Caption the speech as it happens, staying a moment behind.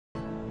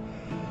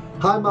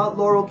Hi Mount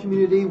Laurel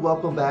community,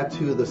 welcome back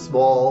to the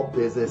Small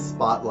Business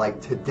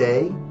Spotlight.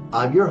 Today,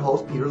 I'm your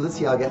host, Peter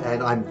Liciaga,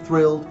 and I'm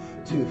thrilled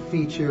to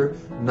feature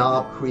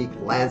Knob Creek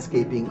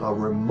Landscaping, a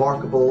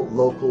remarkable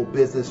local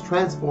business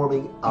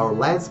transforming our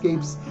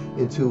landscapes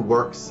into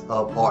works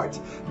of art.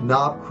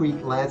 Knob Creek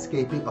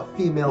Landscaping, a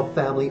female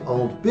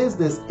family-owned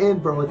business in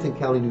Burlington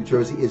County, New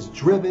Jersey, is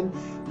driven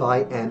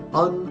by an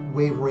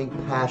unwavering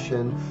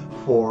passion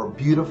for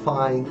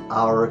beautifying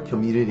our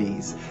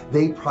communities.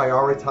 They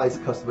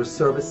prioritize customer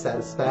service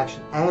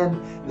satisfaction,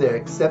 and their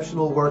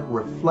exceptional work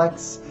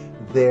reflects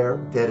their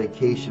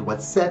dedication.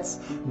 What sets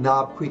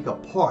Knob Creek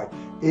apart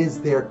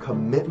is their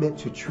commitment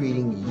to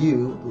treating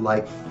you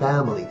like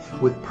family.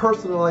 With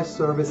personalized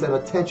service and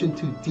attention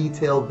to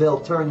detail, they'll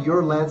turn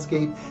your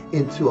landscape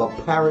into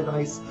a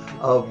paradise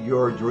of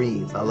your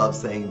dreams. I love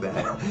saying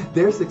that.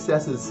 Their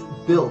success is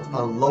built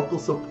on local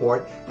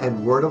support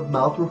and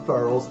word-of-mouth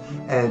referrals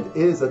and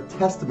is a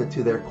testament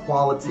to their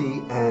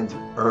quality and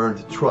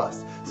earned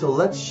trust. So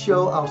let's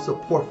show our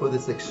support for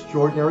this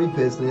extraordinary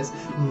business,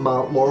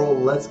 Mount Laurel.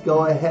 Let's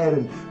go ahead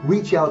and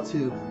reach out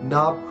to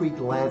Knob Creek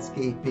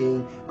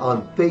Landscaping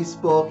on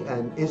Facebook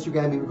and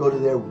Instagram. You can go to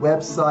their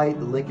website.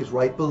 The link is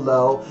right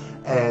below.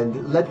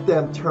 And let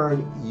them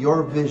turn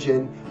your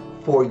vision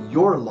for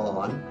your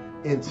lawn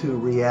into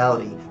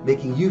reality,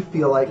 making you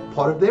feel like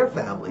part of their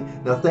family.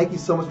 Now, thank you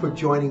so much for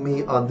joining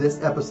me on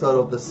this episode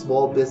of the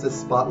Small Business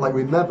Spotlight.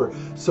 Remember,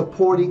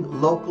 supporting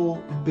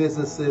local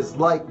businesses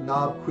like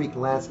Knob Creek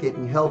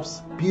Landscaping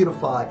helps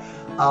beautify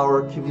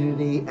our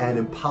community and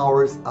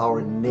empowers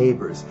our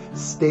neighbors.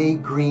 Stay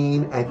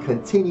green and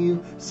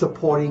continue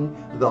supporting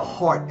the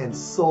heart and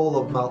soul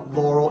of Mount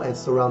Laurel and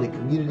surrounding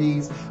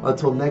communities.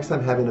 Until next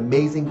time, have an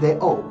amazing day.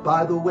 Oh,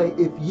 by the way,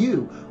 if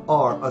you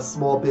are a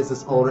small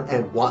business owner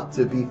and want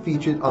to be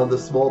featured on the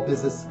Small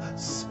Business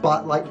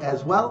Spotlight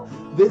as well,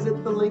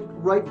 visit the link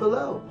right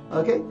below.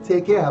 Okay,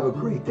 take care. Have a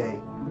great day.